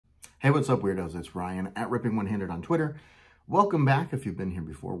Hey, what's up, weirdos? It's Ryan at Ripping One Handed on Twitter. Welcome back if you've been here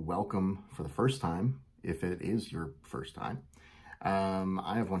before. Welcome for the first time, if it is your first time.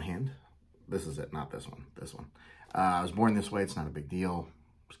 I have one hand. This is it, not this one. This one. I was born this way. It's not a big deal.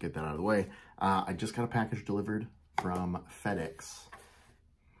 Just get that out of the way. I just got a package delivered from FedEx.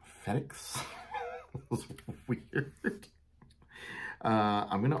 FedEx? That was weird.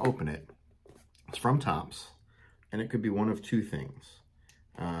 I'm going to open it. It's from Topps, and it could be one of two things.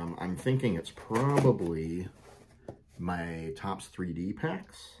 I'm thinking it's probably my Topps 3D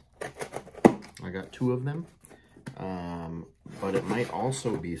packs. I got two of them. But it might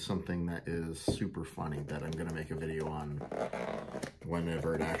also be something that is super funny that I'm going to make a video on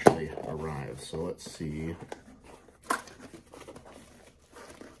whenever it actually arrives. So let's see.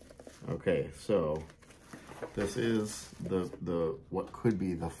 Okay, so this is the what could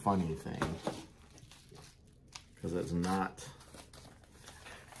be the funny thing, because it's not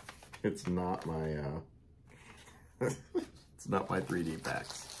my it's not my 3D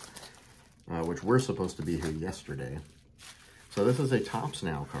packs, which were supposed to be here yesterday. So this is a Topps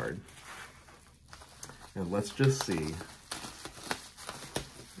Now card, and let's just see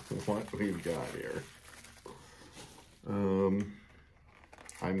what we've got here.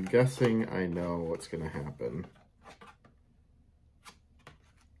 I'm guessing I know what's going to happen.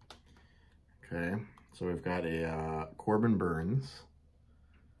 Okay, so we've got a Corbin Burns,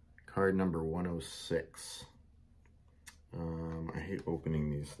 card number 106. I hate opening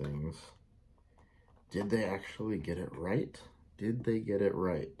these things. Did they actually get it right? Did they get it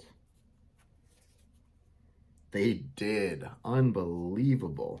right? They did.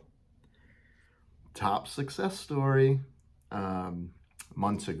 Unbelievable. Top success story.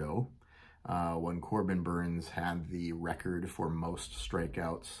 Months ago, when Corbin Burns had the record for most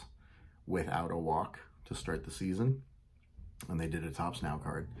strikeouts without a walk to start the season, and they did a Topps Now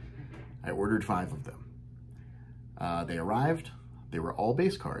card. I ordered 5 of them. They arrived. They were all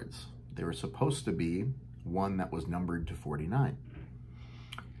base cards. They were supposed to be one that was numbered to 49.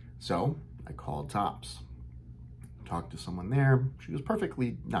 So I called Topps, talked to someone there. She was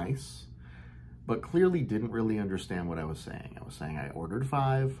perfectly nice, but clearly didn't really understand what I was saying. I was saying I ordered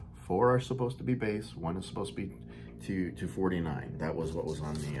 5, 4 are supposed to be base, 1 is supposed to be to 49. That was what was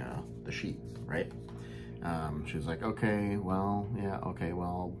on the sheet, right? She was like, okay, well, yeah, okay,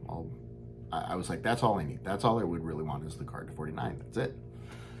 well, I was like, that's all I need. That's all I would really want is the card to 49. That's it.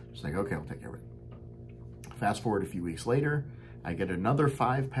 She's like, okay, I'll take care of it. Fast forward a few weeks later, I get another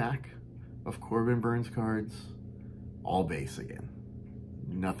 5-pack of Corbin Burns cards, all base again,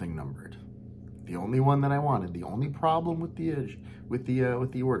 nothing numbered. The only one that I wanted, the only problem with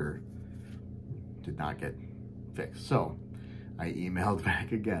the order, did not get fixed. So I emailed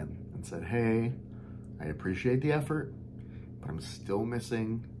back again and said, hey, I appreciate the effort, but I'm still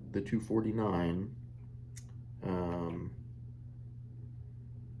missing the 249.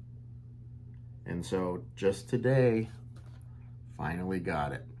 And so just today, finally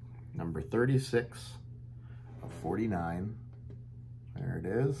got it. Number 36 of 49. There it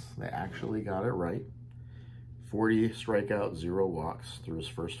is. They actually got it right. 40 strikeouts, 0 walks through his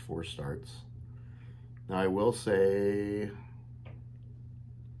first 4 starts. Now I will say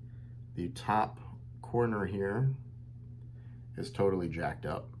the top corner here is totally jacked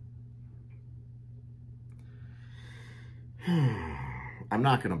up. I'm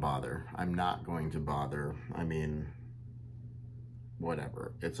not going to bother. I'm not going to bother. I mean,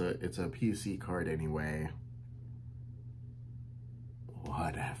 whatever. It's a PC card anyway.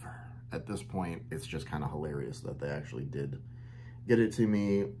 Whatever. At this point, it's just kind of hilarious that they actually did get it to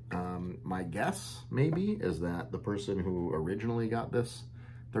me. My guess, maybe, is that the person who originally got this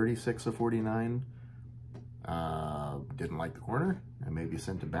 36 of 49 didn't like the corner and maybe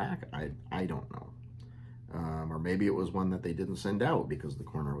sent it back. I don't know. Or maybe it was one that they didn't send out because the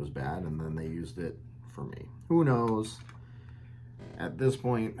corner was bad and then they used it for me. Who knows? At this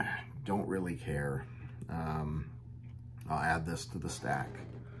point, don't really care. I'll add this to the stack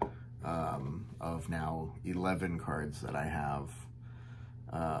of now 11 cards that I have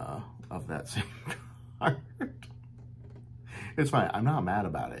of that same card. It's fine. I'm not mad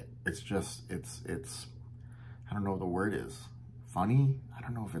about it. It's just, it's I don't know what the word is. Funny? I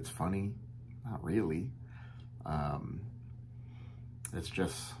don't know if it's funny. Not really. It's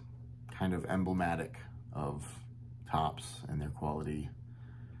just kind of emblematic of Topps and their quality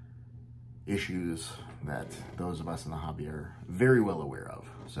issues that those of us in the hobby are very well aware of.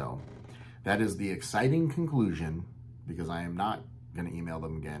 So that is the exciting conclusion, because I am not going to email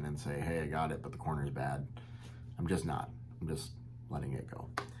them again and say, hey, I got it, but the corner is bad. I'm just not. I'm just letting it go.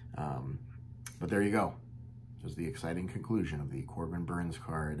 But there you go. There's the exciting conclusion of the Corbin Burns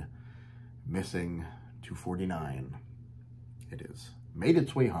card missing 249. It is made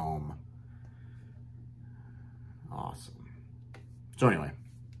its way home. Awesome. So anyway,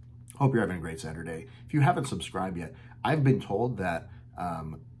 hope you're having a great Saturday. If you haven't subscribed yet, I've been told that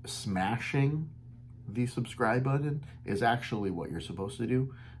smashing the subscribe button is actually what you're supposed to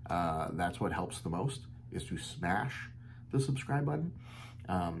do. That's what helps the most, is to smash the subscribe button.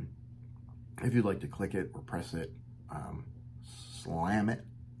 If you'd like to click it or press it, slam it,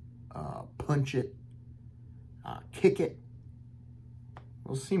 punch it, kick it,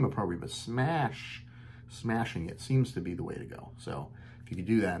 well, seem appropriate, but smashing it seems to be the way to go. So if you could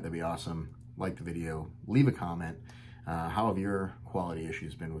do that, that'd be awesome. Like the video, leave a comment. How have your quality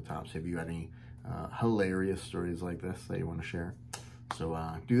issues been with tops? Have you had any hilarious stories like this that you want to share? So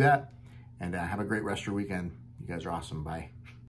do that, and have a great rest of your weekend. You guys are awesome. Bye.